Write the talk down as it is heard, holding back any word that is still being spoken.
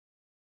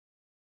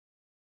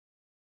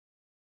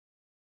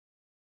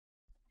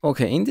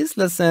Okay, in this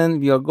lesson,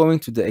 we are going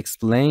to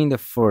explain the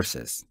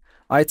forces.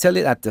 I tell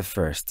it at the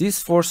first. These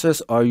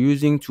forces are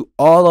using to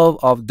all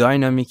of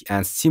dynamic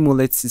and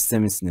simulate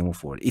systems in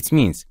for. It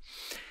means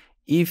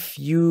if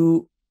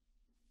you,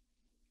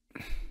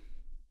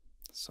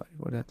 sorry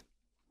for that.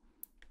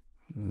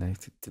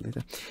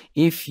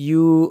 If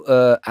you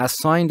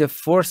assign the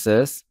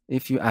forces,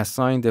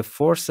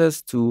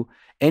 to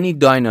any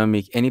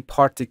dynamic, any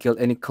particle,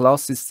 any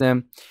class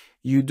system,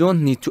 you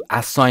don't need to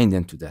assign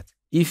them to that.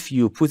 If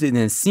you put it in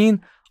a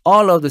scene,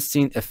 all of the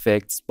scene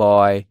affected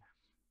by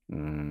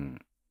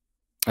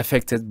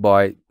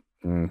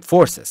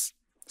forces.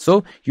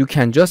 So you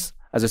can just,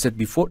 as I said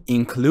before,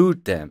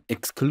 exclude them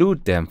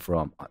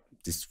from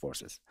these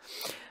forces.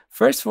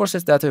 First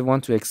forces that I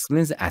want to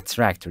explain is the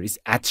attractor. It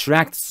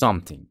attracts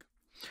something.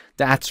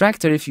 The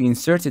attractor, if you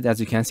insert it, as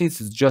you can see, it's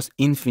just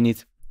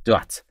infinite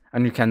dot,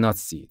 and you cannot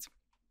see it.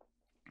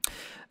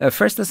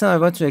 First lesson, I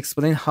want to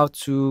explain how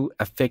to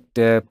affect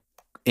the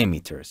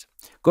emitters.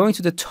 Going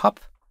to the top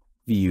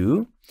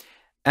view,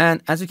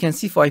 and as you can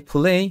see, if I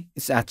play,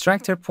 it's an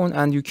attractor point,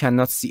 and you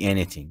cannot see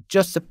anything,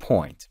 just a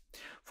point.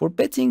 For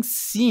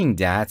seeing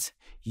that,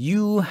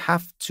 you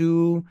have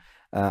to,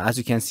 as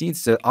you can see,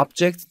 it's an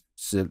object.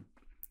 It's a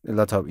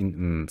lot of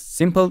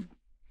simple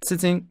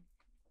setting.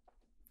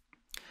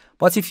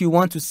 But if you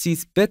want to see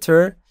it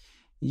better,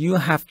 you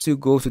have to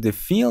go to the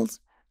fields,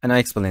 and I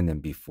explained them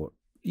before.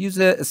 Use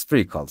a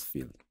spherical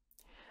field.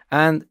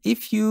 And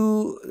if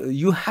you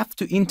have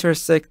to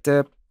intersect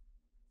the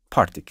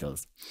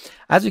particles.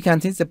 As you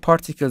can see, the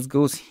particles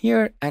goes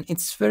here, and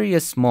it's very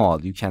small.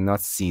 You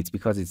cannot see it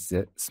because it's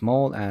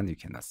small and you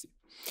cannot see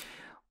it.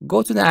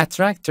 Go to the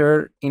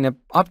attractor in an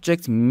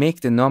object,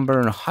 make the number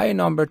a higher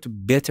number to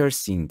better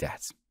seeing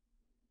that.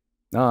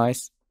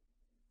 Nice.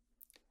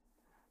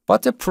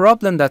 But the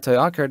problem that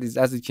occurred is,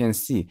 as you can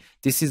see,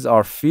 this is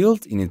our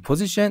field in its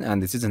position,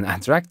 and this is an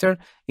attractor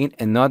in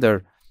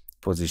another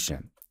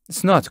position.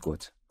 It's not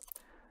good.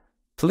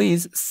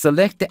 Please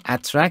select the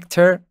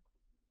attractor.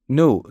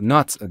 No,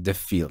 not the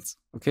fields.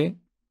 Okay?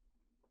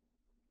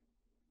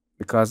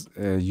 Because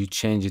you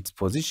change its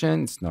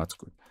position, it's not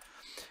good.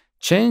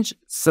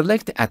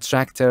 Select the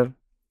attractor,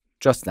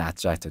 just the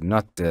attractor,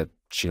 not the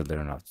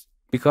children.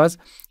 Because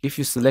if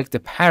you select the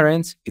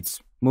parent, it's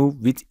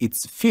move with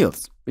its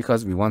fields,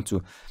 because we want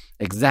to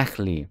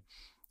exactly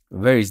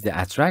where is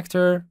the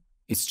attractor,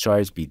 its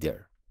charge be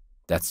there.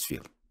 That's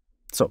field.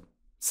 So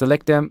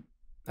select them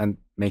and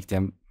make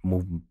them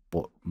move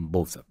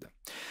both of them.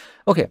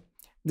 Okay,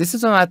 this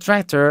is an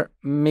attractor.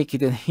 Make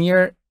it in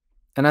here,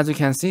 and as you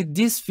can see,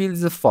 this field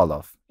is a fall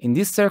off. In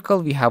this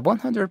circle, we have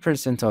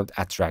 100% of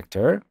the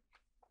attractor,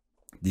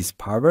 this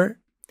power,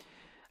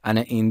 and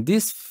in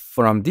this,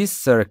 from this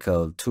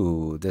circle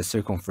to the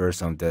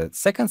circumference of the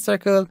second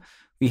circle,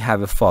 we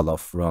have a fall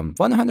off from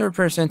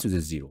 100% to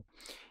the 0.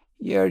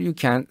 Here you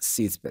can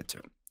see it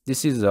better.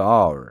 This is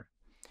our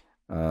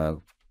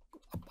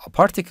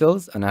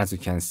particles, and as you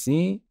can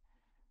see,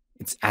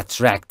 it's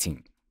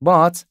attracting,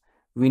 but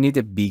we need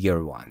a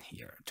bigger one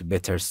here to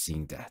better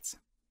see that.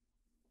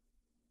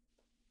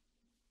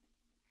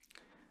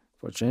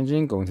 For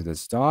changing, going to the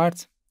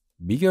start,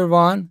 bigger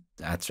one,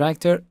 the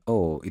attractor,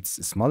 oh, it's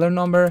a smaller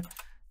number,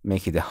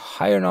 make it a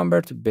higher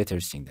number to better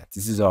see that.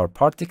 This is our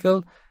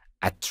particle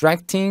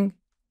attracting,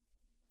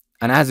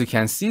 and as you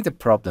can see, the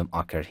problem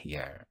occur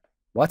here.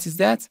 What is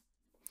that?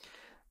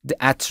 The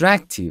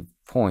attractive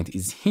point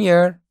is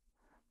here,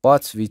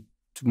 but we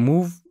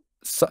move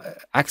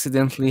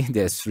accidentally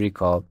the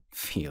spherical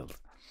field.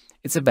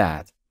 It's a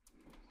bad.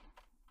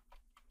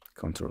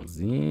 Control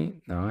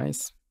Z,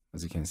 nice.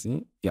 As you can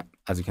see, yeah,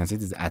 as you can see,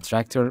 this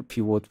attractor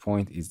pivot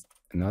point is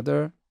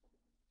another.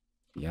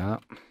 Yeah.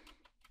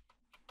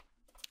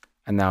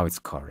 And now it's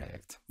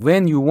correct.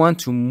 When you want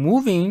to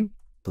moving,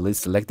 please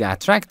select the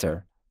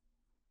attractor,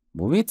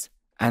 move it,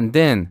 and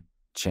then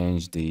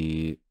change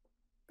the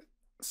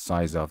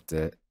size of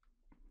the,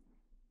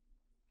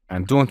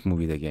 and don't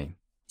move it again.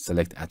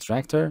 Select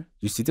attractor.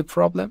 You see the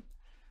problem?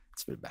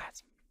 It's very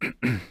bad.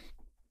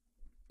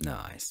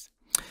 Nice.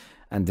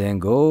 And then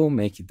go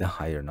make it the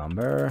higher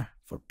number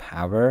for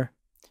power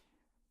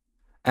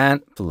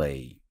and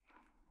play.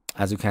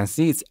 As you can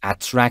see, it's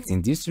attract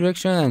in this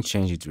direction and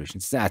change the direction.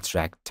 It's the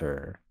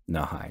attractor.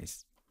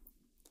 Nice.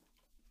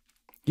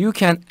 You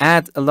can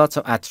add a lot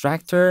of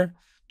attractor.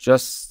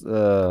 Just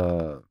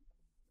don't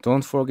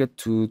forget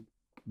to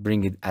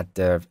bring it at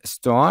the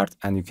start,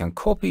 and you can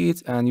copy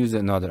it and use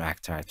another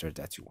attractor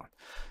that you want.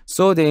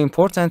 So the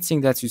important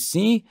thing that you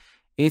see,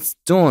 it's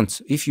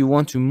if you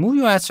want to move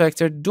your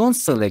attractor, don't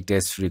select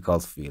the spherical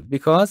field,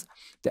 because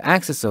the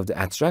axis of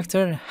the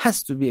attractor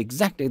has to be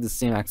exactly the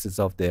same axis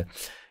of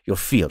your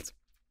field.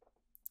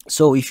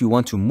 So if you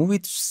want to move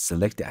it,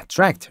 select the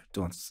attractor.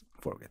 Don't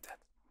forget that.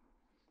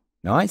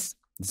 Nice.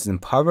 This is in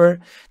power.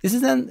 This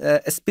is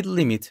a speed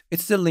limit.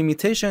 It's the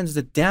limitation, it's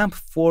the damp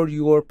for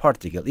your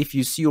particle. If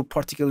you see your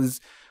particle is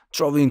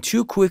traveling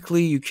too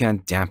quickly, you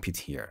can damp it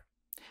here.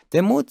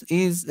 The mode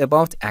is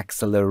about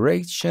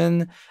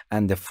acceleration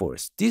and the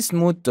force. This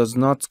mode does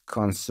not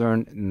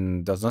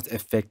does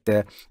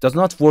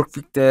not work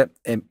with the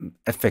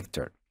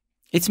effector.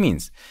 It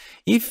means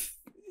if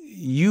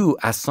you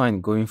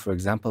assign, going for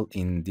example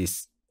in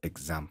this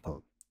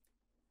example,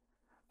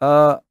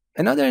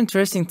 another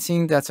interesting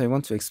thing that I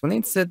want to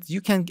explain is that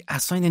you can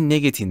assign a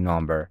negative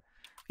number.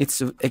 It's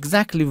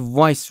exactly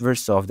vice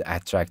versa of the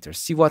attractor.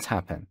 See what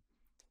happened.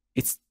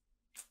 It's,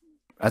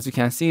 as you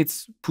can see,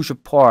 it's push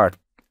apart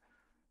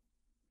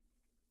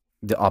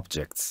the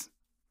objects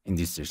in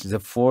this situation. The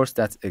force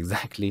that's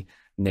exactly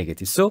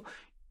negative. So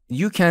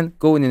you can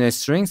go in a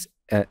strings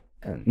a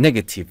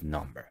negative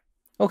number.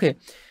 Okay.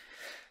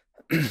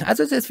 As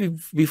I said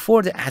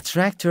before, the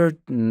attractor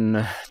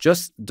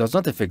just does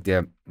not affect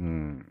the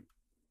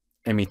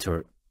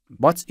emitter,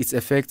 but it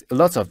affects a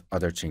lot of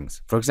other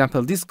things. For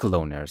example, these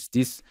cloners,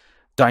 this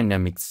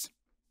dynamics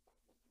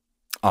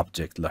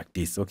object like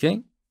this,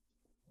 okay?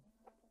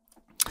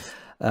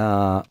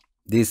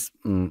 These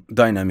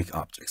dynamic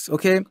objects,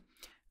 okay?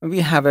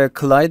 We have a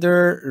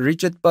collider,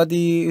 rigid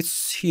body,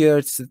 it's here,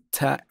 it's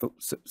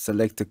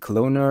select the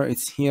cloner,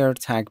 it's here,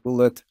 tag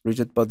bullet,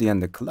 rigid body,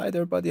 and the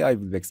collider body. I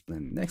will explain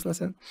in the next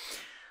lesson.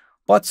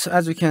 But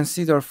as you can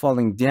see, they're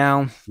falling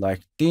down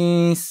like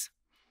this.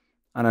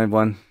 And I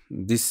want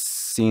this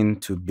scene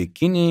to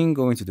beginning,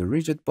 going to the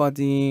rigid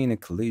body, in a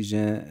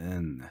collision,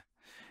 and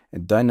a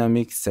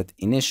dynamic set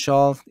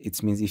initial.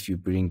 It means if you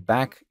bring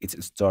back, it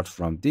starts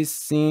from this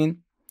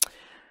scene.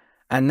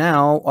 And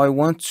now I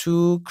want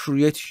to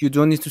create, you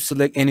don't need to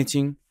select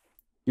anything.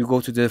 You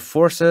go to the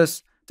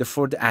forces,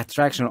 for the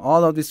attraction,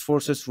 all of these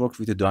forces work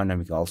with the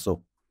dynamic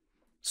also.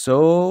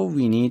 So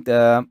we need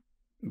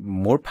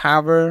more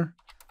power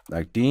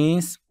like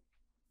this.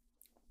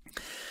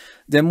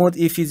 The mode,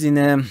 if it's in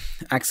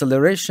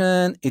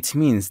acceleration, it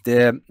means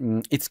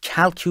it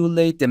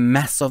calculates the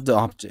mass of the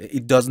object.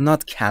 It does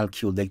not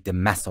calculate the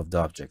mass of the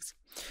objects.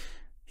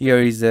 Here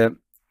is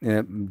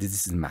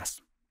this is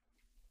mass.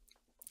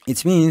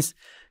 It means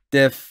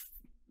the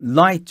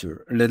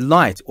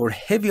light or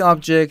heavy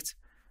object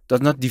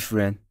does not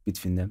different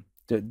between them.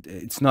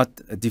 It's not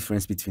a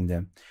difference between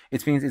them.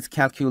 It means it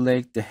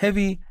calculates the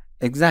heavy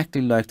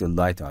exactly like the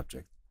light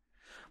object.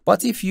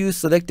 But if you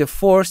select the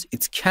force,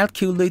 it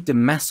calculates the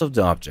mass of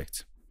the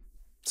object.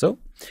 So,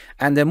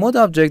 and the mode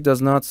object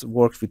does not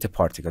work with the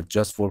particle,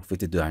 just work with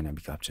the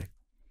dynamic object.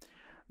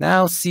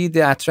 Now see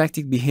the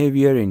attractive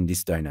behavior in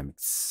this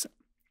dynamics.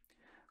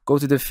 Go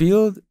to the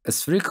field, a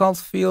spherical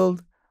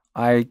field.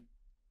 I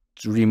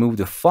remove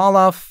the fall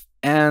off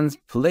and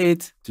play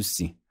it to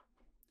see.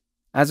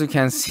 As you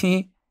can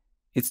see,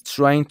 it's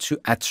trying to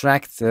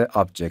attract the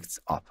objects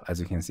up. As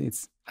you can see,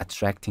 it's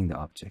attracting the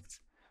objects.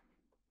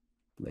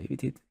 Play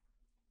with it.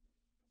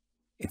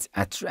 It's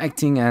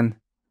attracting and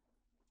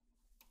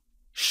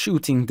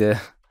shooting the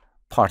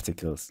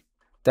particles.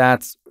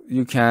 That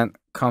you can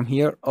come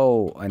here.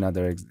 Oh,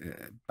 another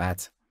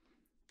bad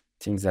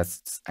things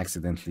that's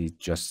accidentally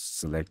just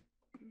select.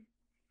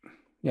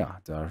 Yeah,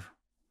 they're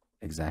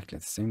exactly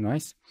the same.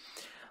 Nice.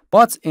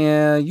 But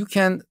you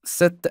can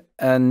set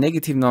a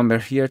negative number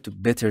here to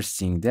better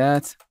see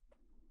that.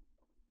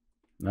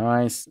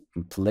 Nice.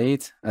 And play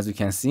it. As you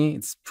can see,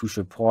 it's push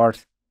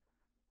apart,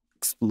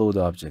 explode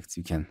objects.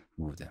 You can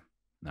move them.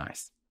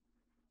 Nice.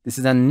 This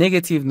is a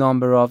negative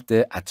number of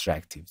the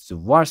attractive. So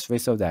vice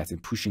versa of that,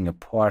 it's pushing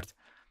apart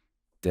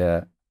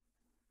the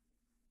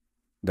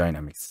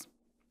dynamics.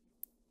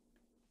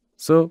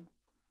 So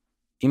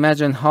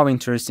imagine how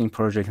interesting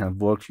project and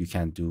work you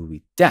can do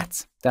with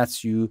that.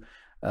 That's you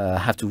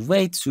have to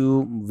wait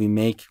till we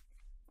make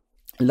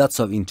lots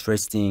of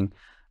interesting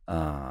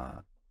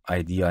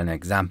idea and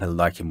example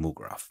like a Moog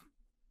graph.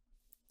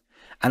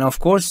 And of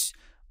course,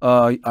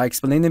 I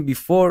explained it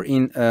before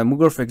in Moog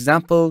graph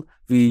example,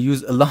 we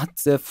use a lot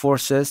the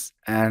forces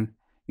and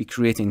we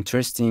create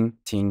interesting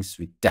things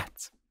with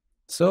that.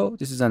 So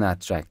this is an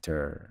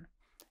attractor.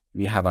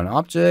 We have an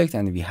object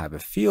and we have a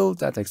field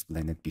that I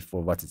explained it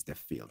before. What is the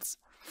fields?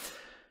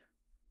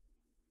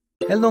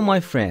 Hello my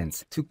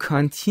friends, to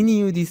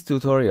continue these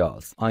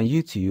tutorials on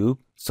YouTube,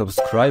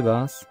 subscribe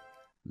us,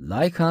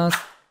 like us,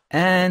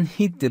 and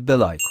hit the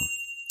bell icon.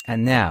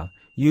 And now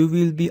you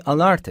will be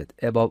alerted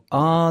about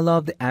all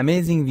of the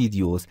amazing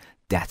videos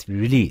that we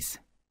release.